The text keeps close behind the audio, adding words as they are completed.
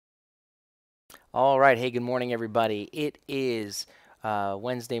All right. Hey, good morning, everybody. It is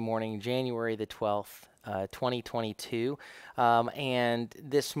Wednesday morning, January the 12th, 2022. And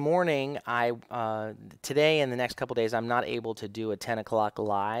this morning, today and the next couple days, I'm not able to do a 10 o'clock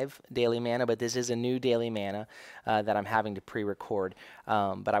live Daily Manna, but this is a new Daily Manna that I'm having to pre-record.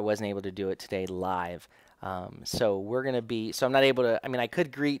 But I wasn't able to do it today live. So I'm not able to, I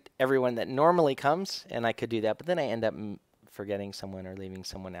could greet everyone that normally comes, and I could do that, but then I end up forgetting someone or leaving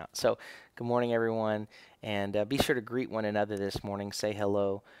someone out. So, good morning, everyone, and be sure to greet one another this morning. Say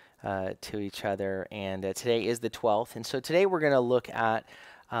hello to each other. And today is the 12th, and so today we're going to look at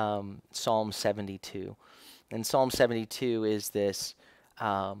Psalm 72. And Psalm 72 is this.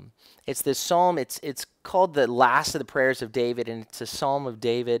 It's this psalm. It's called the last of the prayers of David, and it's a psalm of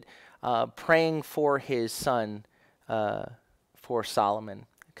David praying for his son, for Solomon,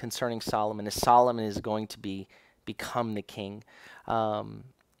 concerning Solomon, as Solomon is going to become the king.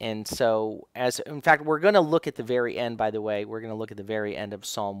 And so, in fact, we're going to look at the very end, by the way. We're going to look at the very end of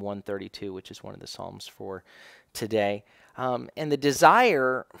Psalm 132, which is one of the Psalms for today. And the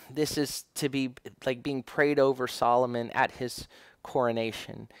desire, this is to be like being prayed over Solomon at his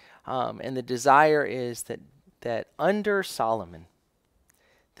coronation. And the desire is that under Solomon,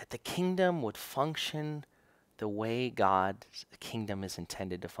 that the kingdom would function the way God's kingdom is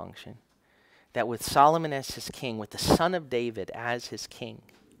intended to function. That with Solomon as his king, with the son of David as his king,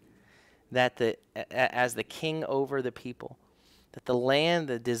 as the king over the people, that the land,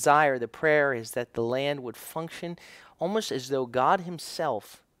 the desire, the prayer is that the land would function almost as though God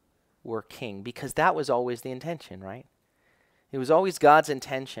himself were king, because that was always the intention, right? It was always God's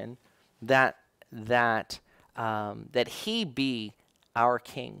intention that he be our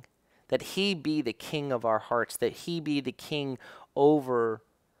king, that he be the king of our hearts, that he be the king over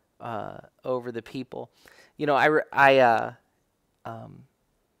the people. You know,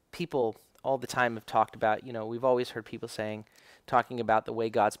 people all the time have talked about, we've always heard people talking about the way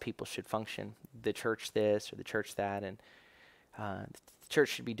God's people should function, the church this or the church that, and the church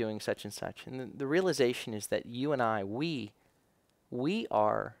should be doing such and such. And the realization is that you and I, we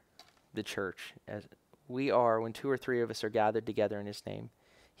are the church. As we are, when two or three of us are gathered together in his name,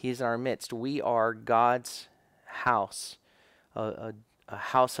 he is in our midst. We are God's house, a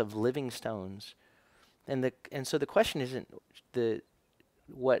house of living stones. And so the question isn't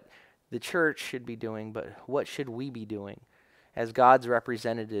what the church should be doing, but what should we be doing as God's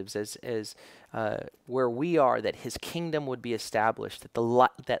representatives, as where we are, that his kingdom would be established,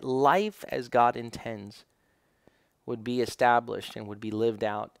 that life as God intends would be established and would be lived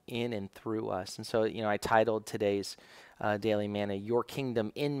out in and through us. And so, I titled today's Daily Manna, Your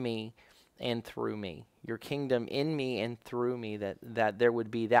Kingdom in Me and Through Me. Your kingdom in me and through me, that there would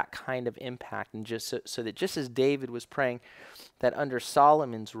be that kind of impact. And just so that just as David was praying that under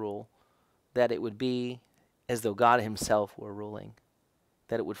Solomon's rule, that it would be as though God himself were ruling,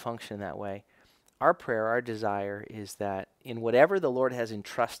 that it would function that way. Our prayer, our desire is that in whatever the Lord has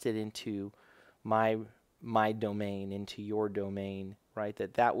entrusted into my domain, into your domain, right,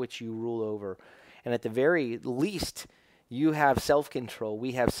 that which you rule over, and at the very least, you have self-control,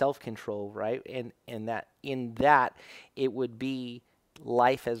 we have self-control, right? And that in that it would be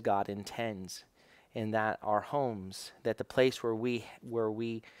life as God intends, and that our homes, that the place where we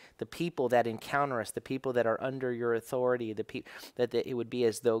the people that encounter us, the people that are under your authority, that it would be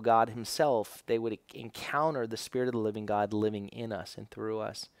as though God himself, they would encounter the Spirit of the living God living in us and through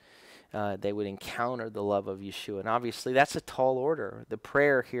us. They would encounter the love of Yeshua. And obviously that's a tall order. The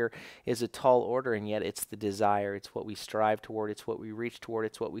prayer here is a tall order, and yet it's the desire. It's what we strive toward. It's what we reach toward.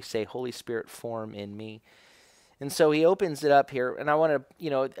 It's what we say, Holy Spirit, form in me. And so he opens it up here. And I want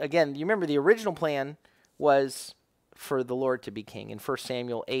to, again, you remember the original plan was for the Lord to be king. In 1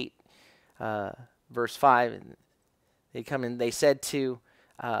 Samuel 8, verse 5, they come and they said to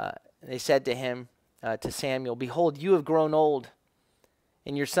him, to Samuel, Behold, you have grown old,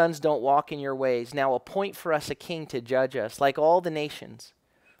 and your sons don't walk in your ways. Now appoint for us a king to judge us, like all the nations.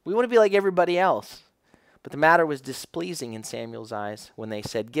 We want to be like everybody else. But the matter was displeasing in Samuel's eyes when they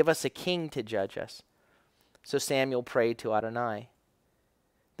said, Give us a king to judge us. So Samuel prayed to Adonai.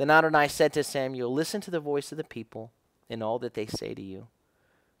 Then Adonai said to Samuel, Listen to the voice of the people in all that they say to you.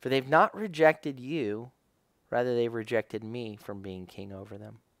 For they've not rejected you, rather they've rejected me from being king over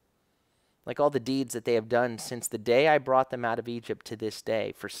them. Like all the deeds that they have done since the day I brought them out of Egypt to this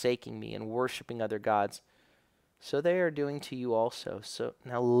day, forsaking me and worshiping other gods, so they are doing to you also. So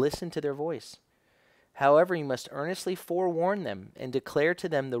now listen to their voice. However, you must earnestly forewarn them and declare to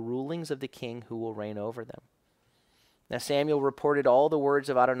them the rulings of the king who will reign over them. Now Samuel reported all the words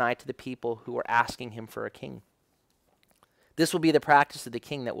of Adonai to the people who were asking him for a king. This will be the practice of the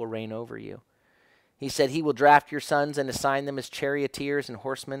king that will reign over you. He said he will draft your sons and assign them as charioteers and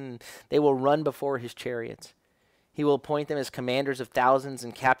horsemen, and they will run before his chariots. He will appoint them as commanders of thousands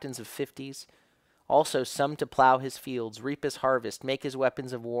and captains of 50s. Also some to plow his fields, reap his harvest, make his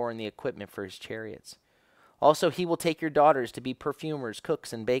weapons of war and the equipment for his chariots. Also he will take your daughters to be perfumers,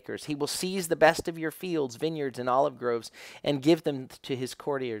 cooks, and bakers. He will seize the best of your fields, vineyards, and olive groves, and give them to his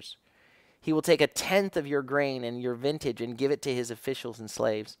courtiers. He will take 1/10 of your grain and your vintage and give it to his officials and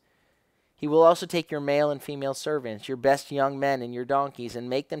slaves. He will also take your male and female servants, your best young men and your donkeys, and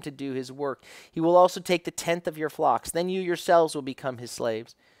make them to do his work. He will also take 1/10 of your flocks. Then you yourselves will become his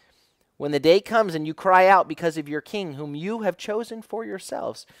slaves. When the day comes and you cry out because of your king, whom you have chosen for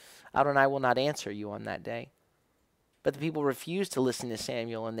yourselves, Adonai will not answer you on that day. But the people refused to listen to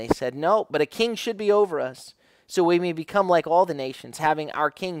Samuel, and they said, no, but a king should be over us, so we may become like all the nations, having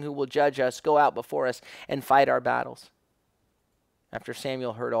our king who will judge us, go out before us, and fight our battles. After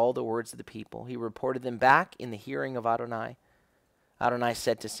Samuel heard all the words of the people, he reported them back in the hearing of Adonai. Adonai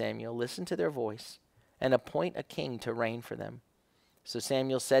said to Samuel, listen to their voice, and appoint a king to reign for them. So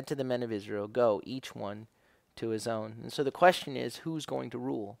Samuel said to the men of Israel, go, each one to his own. And so the question is, who's going to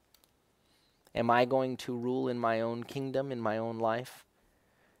rule? Am I going to rule in my own kingdom, in my own life?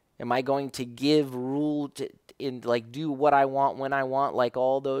 Am I going to give rule do what I want when I want, like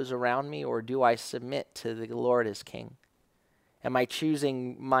all those around me, or do I submit to the Lord as king? Am I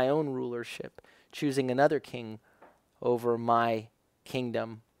choosing my own rulership, choosing another king over my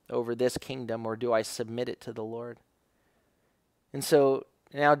kingdom, over this kingdom, or do I submit it to the Lord? And so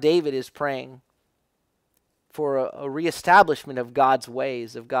now David is praying for a reestablishment of God's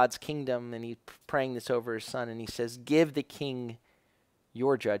ways, of God's kingdom, and he's praying this over his son, and he says, give the king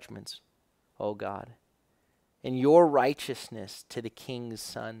your judgments, O God, and your righteousness to the king's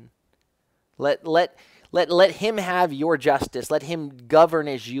son. Let him have your justice. Let him govern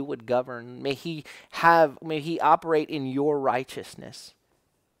as you would govern. May he operate in your righteousness.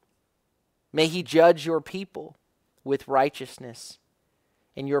 May he judge your people with righteousness,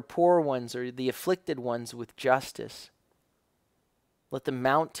 and your poor ones or the afflicted ones with justice. Let the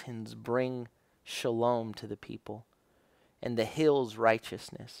mountains bring shalom to the people, and the hills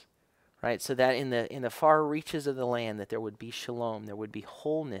righteousness. Right, so that in the far reaches of the land that there would be shalom, there would be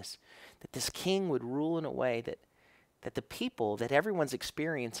wholeness, that this king would rule in a way that the people, that everyone's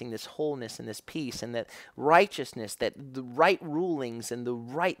experiencing this wholeness and this peace and that righteousness, that the right rulings and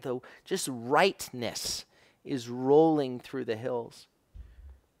just rightness is rolling through the hills.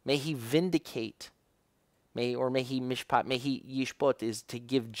 May he vindicate, may he mishpat, may he yishpot, is to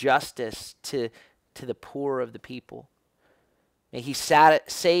give justice to the poor of the people. May he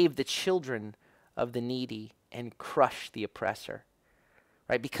save the children of the needy and crush the oppressor,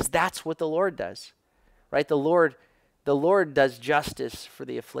 right? Because that's what the Lord does, right? The Lord does justice for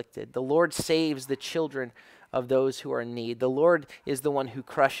the afflicted. The Lord saves the children of those who are in need. The Lord is the one who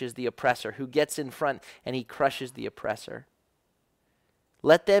crushes the oppressor, who gets in front and he crushes the oppressor.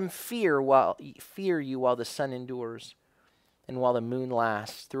 Let them fear you while the sun endures and while the moon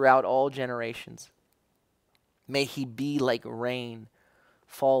lasts throughout all generations. May he be like rain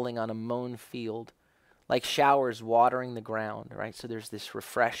falling on a mown field, like showers watering the ground, right? So there's this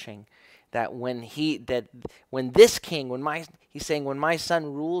refreshing that when this king, he's saying, when my son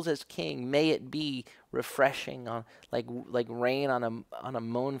rules as king, may it be refreshing on like rain on a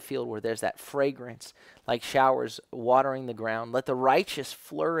mown field where there's that fragrance, like showers watering the ground. Let the righteous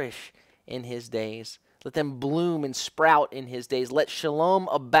flourish in his days. Let them bloom and sprout in his days. Let shalom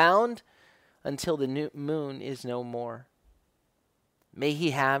abound until the new moon is no more. May he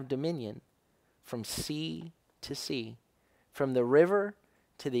have dominion from sea to sea, from the river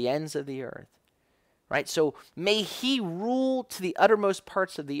to the ends of the earth. Right? So may he rule to the uttermost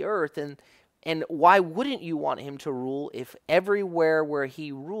parts of the earth. And why wouldn't you want him to rule if everywhere where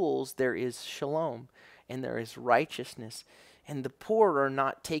he rules there is shalom and there is righteousness, and the poor are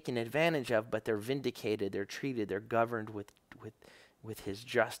not taken advantage of, but they're vindicated, they're treated, they're governed with his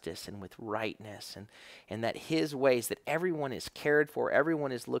justice and with rightness, and that his ways, that everyone is cared for,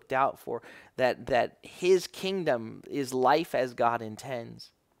 everyone is looked out for, that his kingdom is life as God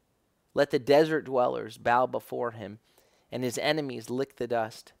intends. Let the desert dwellers bow before him, and his enemies lick the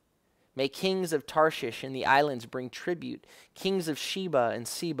dust. May kings of Tarshish and the islands bring tribute, kings of Sheba and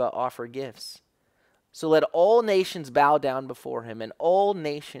Seba offer gifts. So let all nations bow down before him, and all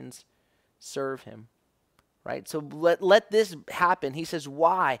nations serve him. Right? So let this happen. He says,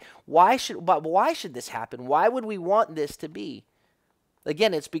 why? Why should this happen? Why would we want this to be?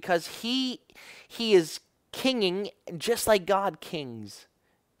 Again, it's because he is kinging just like God kings.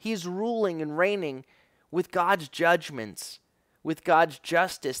 He's ruling and reigning with God's judgments, with God's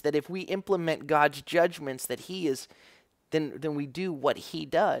justice, that if we implement God's judgments, that then we do what he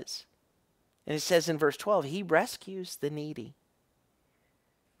does. And it says in verse 12, he rescues the needy.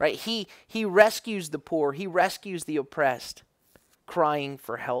 Right? He rescues the poor. He rescues the oppressed, crying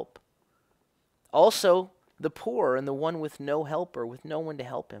for help. Also, the poor and the one with no helper, with no one to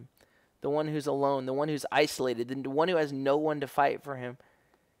help him. The one who's alone, the one who's isolated, the one who has no one to fight for him.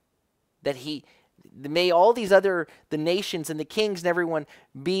 May all these the nations and the kings and everyone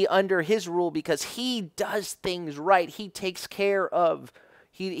be under his rule, because he does things right. He takes care of,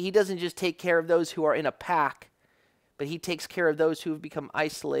 he doesn't just take care of those who are in a pack, but he takes care of those who have become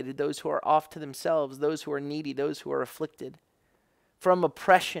isolated, those who are off to themselves, those who are needy, those who are afflicted. From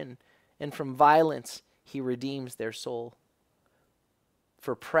oppression and from violence, he redeems their soul.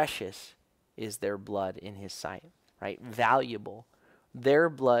 For precious is their blood in his sight, right? Valuable. Their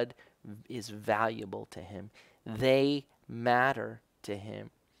blood is valuable to him. They matter to him,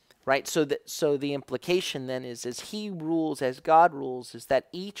 right? So the implication then is, as he rules, as God rules, is that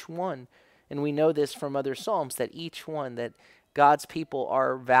each one, and we know this from other Psalms, that each one, that God's people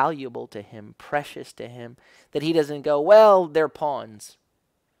are valuable to him, precious to him, that he doesn't go, well, they're pawns,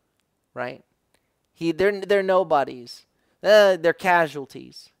 right? They're nobodies. They're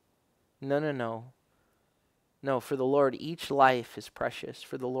casualties. No. No, for the Lord, each life is precious.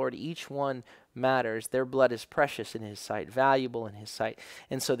 For the Lord, each one matters. Their blood is precious in his sight, valuable in his sight.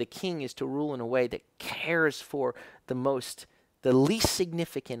 And so the king is to rule in a way that cares for the least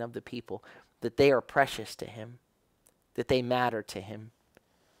significant of the people, that they are precious to him, that they matter to him.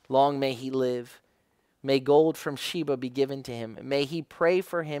 Long may he live. May gold from Sheba be given to him. May he pray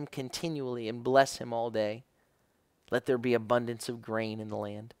for him continually and bless him all day. Let there be abundance of grain in the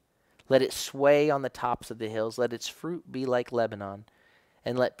land. Let it sway on the tops of the hills. Let its fruit be like Lebanon.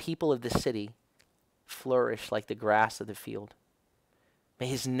 And let people of the city flourish like the grass of the field. May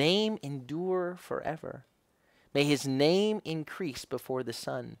his name endure forever. May his name increase before the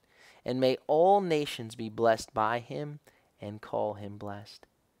sun. And may all nations be blessed by him and call him blessed.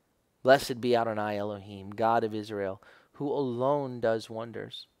 Blessed be Adonai Elohim, God of Israel, who alone does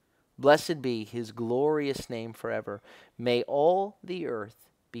wonders. Blessed be his glorious name forever. May all the earth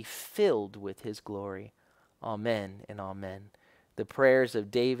be filled with his glory. Amen and amen. The prayers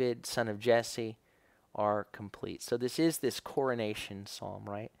of David, son of Jesse, are complete. So this is this coronation psalm,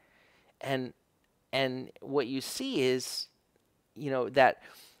 right? And what you see is, that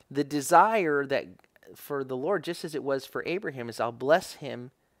the desire that for the Lord, just as it was for Abraham, is I'll bless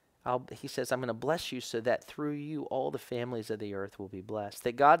him. He says, I'm going to bless you so that through you all the families of the earth will be blessed.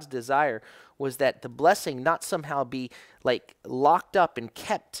 That God's desire was that the blessing not somehow be like locked up and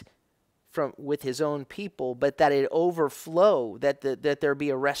kept with his own people, but that it overflow, that there be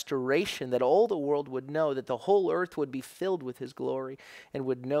a restoration, that all the world would know, that the whole earth would be filled with his glory and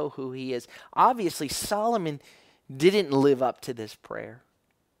would know who he is. Obviously, Solomon didn't live up to this prayer,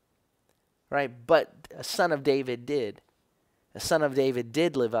 right? But a son of David did. A son of David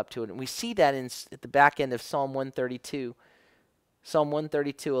did live up to it. And we see that at the back end of Psalm 132. Psalm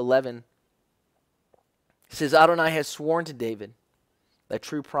 132:11. It says, Adonai has sworn to David, a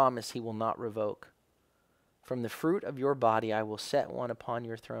true promise he will not revoke. From the fruit of your body I will set one upon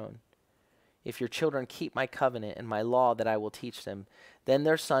your throne. If your children keep my covenant and my law that I will teach them, then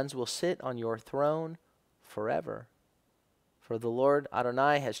their sons will sit on your throne forever. For the Lord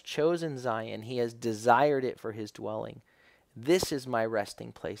Adonai has chosen Zion. He has desired it for his dwelling. This is my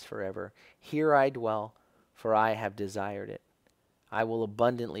resting place forever. Here I dwell, for I have desired it. I will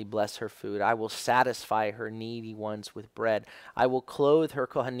abundantly bless her food. I will satisfy her needy ones with bread. I will clothe her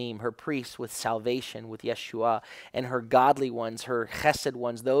Kohanim, her priests, with salvation, with Yeshua, and her godly ones, her chesed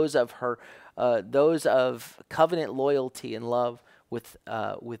ones, those of covenant loyalty and love,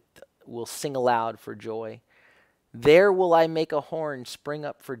 will sing aloud for joy. There will I make a horn spring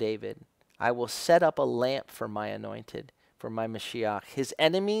up for David. I will set up a lamp for my anointed, for my Mashiach. His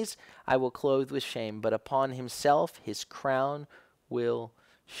enemies I will clothe with shame, but upon himself his crown will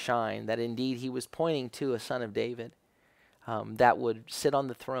shine. That indeed he was pointing to a son of David that would sit on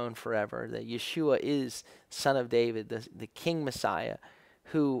the throne forever. That Yeshua is son of David, the King Messiah,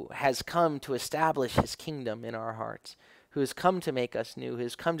 who has come to establish his kingdom in our hearts, who has come to make us new, who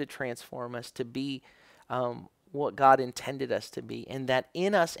has come to transform us to be what God intended us to be, and that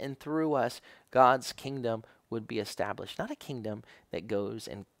in us and through us, God's kingdom would be established. Not a kingdom that goes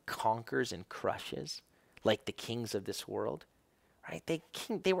and conquers and crushes like the kings of this world, right?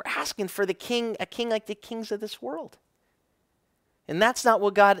 They were asking for a king like the kings of this world. And that's not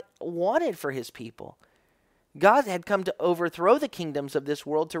what God wanted for his people. God had come to overthrow the kingdoms of this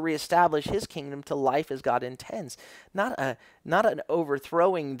world to reestablish his kingdom to life as God intends. Not an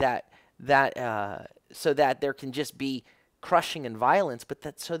overthrowing so that there can just be crushing and violence, but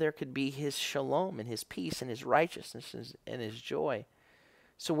that so there could be his shalom and his peace and his righteousness and his joy.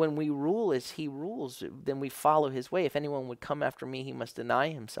 So when we rule as he rules, then we follow his way. If anyone would come after me, he must deny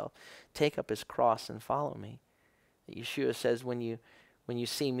himself, take up his cross and follow me. Yeshua says, when you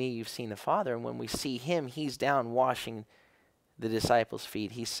see me, you've seen the Father. And when we see him, he's down washing the disciples'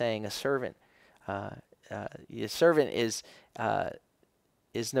 feet. He's saying a servant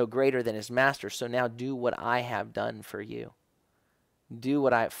is no greater than his master. So now do what I have done for you.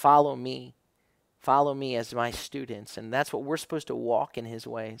 Follow me. Follow me as my students. And that's what we're supposed to walk in his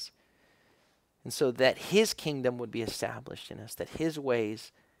ways. And so that his kingdom would be established in us, that his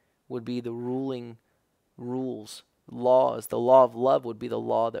ways would be the ruling rules, laws. The law of love would be the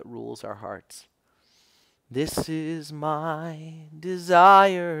law that rules our hearts. This is my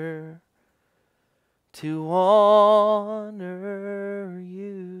desire, to honor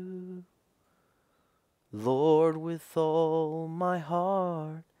you, Lord, with all my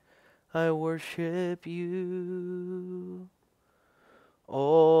heart. I worship you.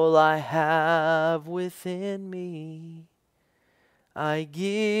 All I have within me, I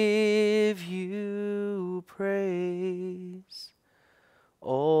give you praise.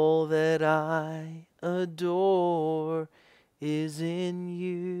 All that I adore is in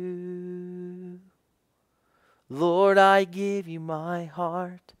you. Lord, I give you my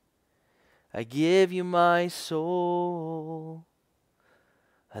heart. I give you my soul.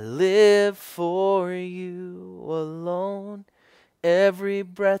 I live for you alone. Every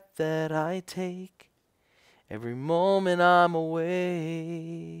breath that I take, every moment I'm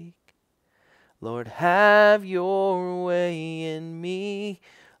awake. Lord, have your way in me.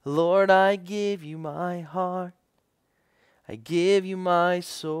 Lord, I give you my heart. I give you my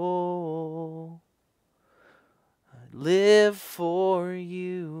soul. I live for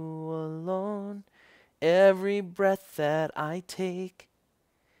you alone. Every breath that I take,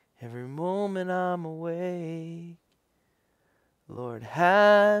 every moment I'm awake. Lord,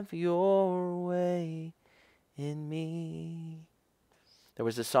 have your way in me. There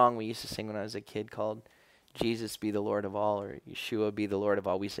was a song we used to sing when I was a kid called Jesus Be the Lord of All, or Yeshua Be the Lord of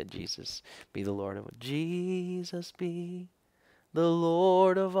All. We said Jesus Be the Lord of all. Jesus be the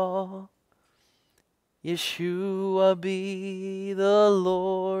Lord of all. Yeshua be the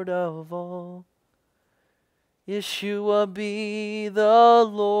Lord of all. Yeshua be the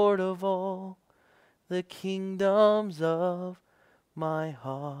Lord of all the kingdoms of my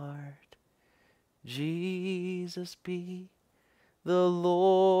heart. Jesus be the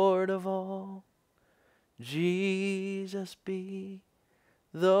Lord of all. Jesus be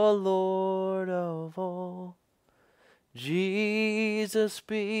the Lord of all. Jesus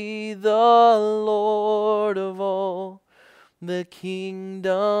be the Lord of all the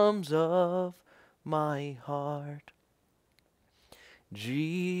kingdoms of my heart.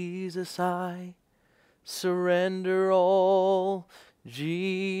 Jesus, I surrender all.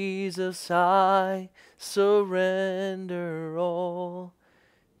 Jesus, I surrender all.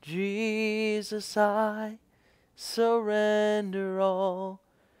 Jesus, I surrender all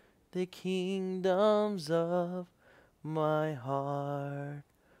the kingdoms of my heart.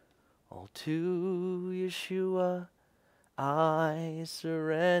 All to Yeshua I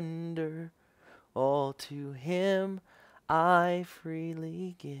surrender. All to him I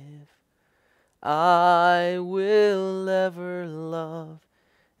freely give. I will ever love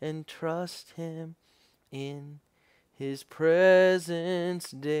and trust him, in his presence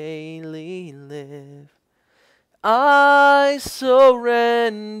daily live. I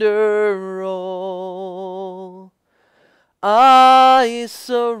surrender all. I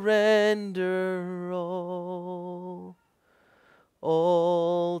surrender all.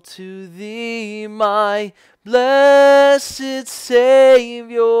 All to thee, my blessed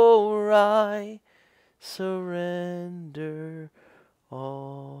Savior, I surrender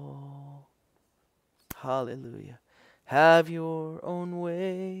all. Hallelujah. Have your own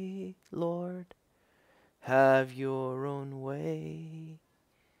way, Lord. Have your own way.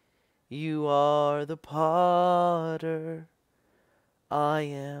 You are the potter, I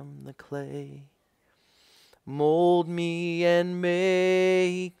am the clay. Mold me and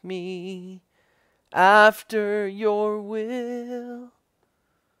make me after your will.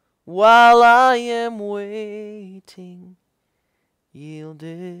 While I am waiting,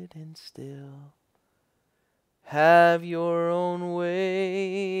 yielded and still. Have your own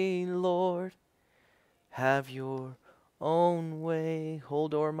way, Lord. Have your own way.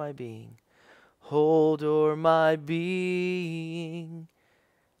 Hold o'er my being. hold o'er my being,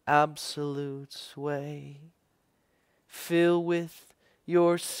 absolute sway. Fill with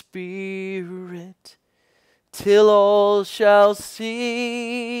your Spirit, till all shall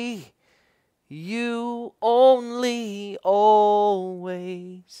see you only,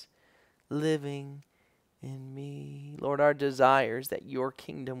 always living in me. Lord, our desire is that your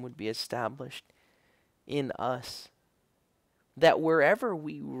kingdom would be established in us, that wherever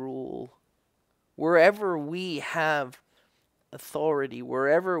we rule, wherever we have authority,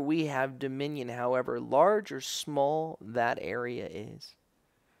 wherever we have dominion, however large or small that area is,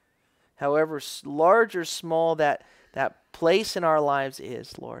 however large or small that place in our lives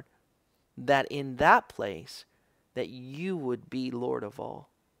is, Lord, that in that place, that you would be Lord of all,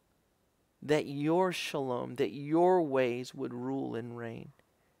 that your shalom, that your ways would rule and reign,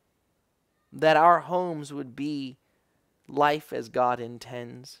 that our homes would be life as God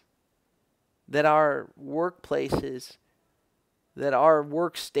intends, that our workplaces, that our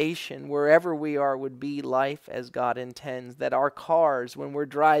workstation, wherever we are, would be life as God intends, that our cars, when we're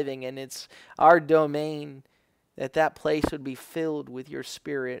driving and it's our domain, that place would be filled with your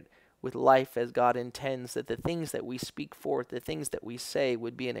Spirit, with life as God intends, that the things that we speak forth, the things that we say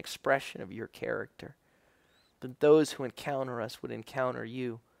would be an expression of your character, that those who encounter us would encounter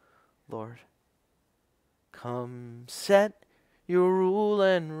you, Lord. Come set your rule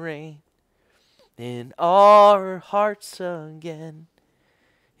and reign in our hearts again.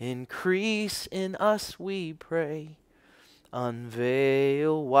 Increase in us, we pray.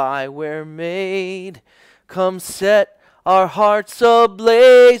 Unveil why we're made. Come set our hearts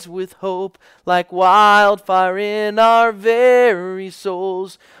ablaze with hope, like wildfire in our very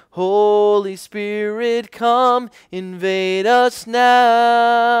souls. Holy Spirit, come invade us now.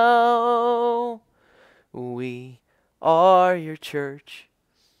 We are your church.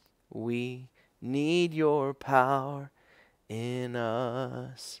 We need your power in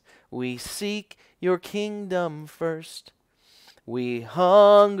us. We seek your kingdom first. We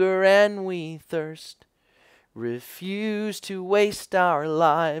hunger and we thirst. Refuse to waste our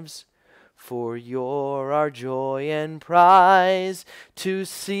lives, for you're our joy and prize. To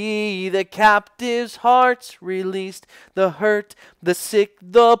see the captives' hearts released, the hurt, the sick,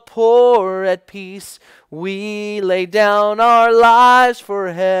 the poor at peace. We lay down our lives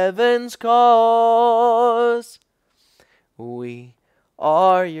for heaven's cause. We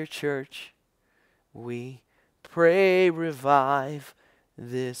are your church. We pray, revive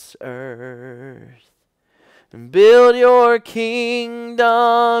this earth. Build your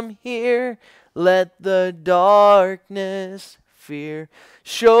kingdom here. Let the darkness fear.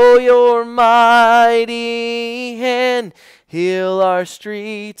 Show your mighty hand. Heal our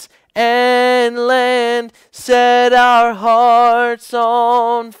streets and land. Set our hearts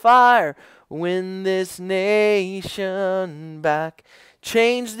on fire. Win this nation back.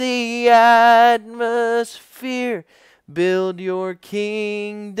 Change the atmosphere. Build your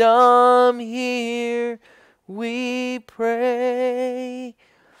kingdom here, we pray.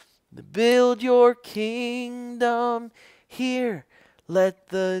 Build your kingdom here. Let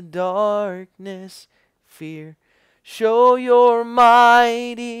the darkness fear. Show your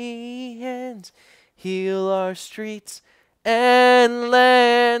mighty hands. Heal our streets and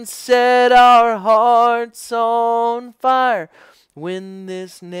land. Set our hearts on fire. Win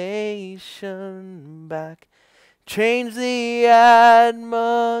this nation back. Change the atmosphere.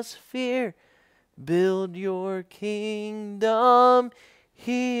 Build your kingdom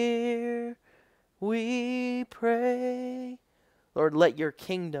here, we pray. Lord, let your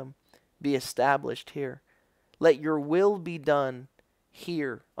kingdom be established here. Let your will be done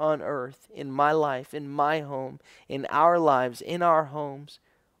here on earth, in my life, in my home, in our lives, in our homes,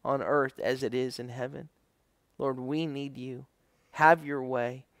 on earth as it is in heaven. Lord, we need you. Have your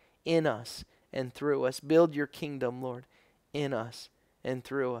way in us and through us. Build your kingdom, Lord, in us and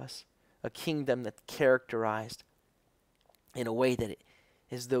through us. A kingdom that's characterized in a way that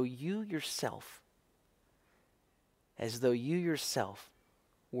as though you yourself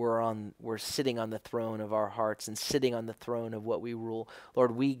were sitting on the throne of our hearts and sitting on the throne of what we rule.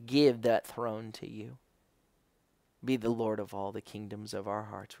 Lord, we give that throne to you. Be the Lord of all the kingdoms of our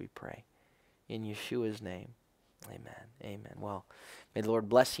hearts, we pray. In Yeshua's name, amen. Amen. Well, may the Lord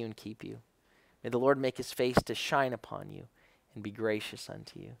bless you and keep you. May the Lord make his face to shine upon you and be gracious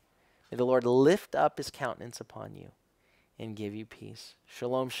unto you. May the Lord lift up his countenance upon you and give you peace.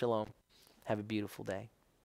 Shalom, shalom. Have a beautiful day.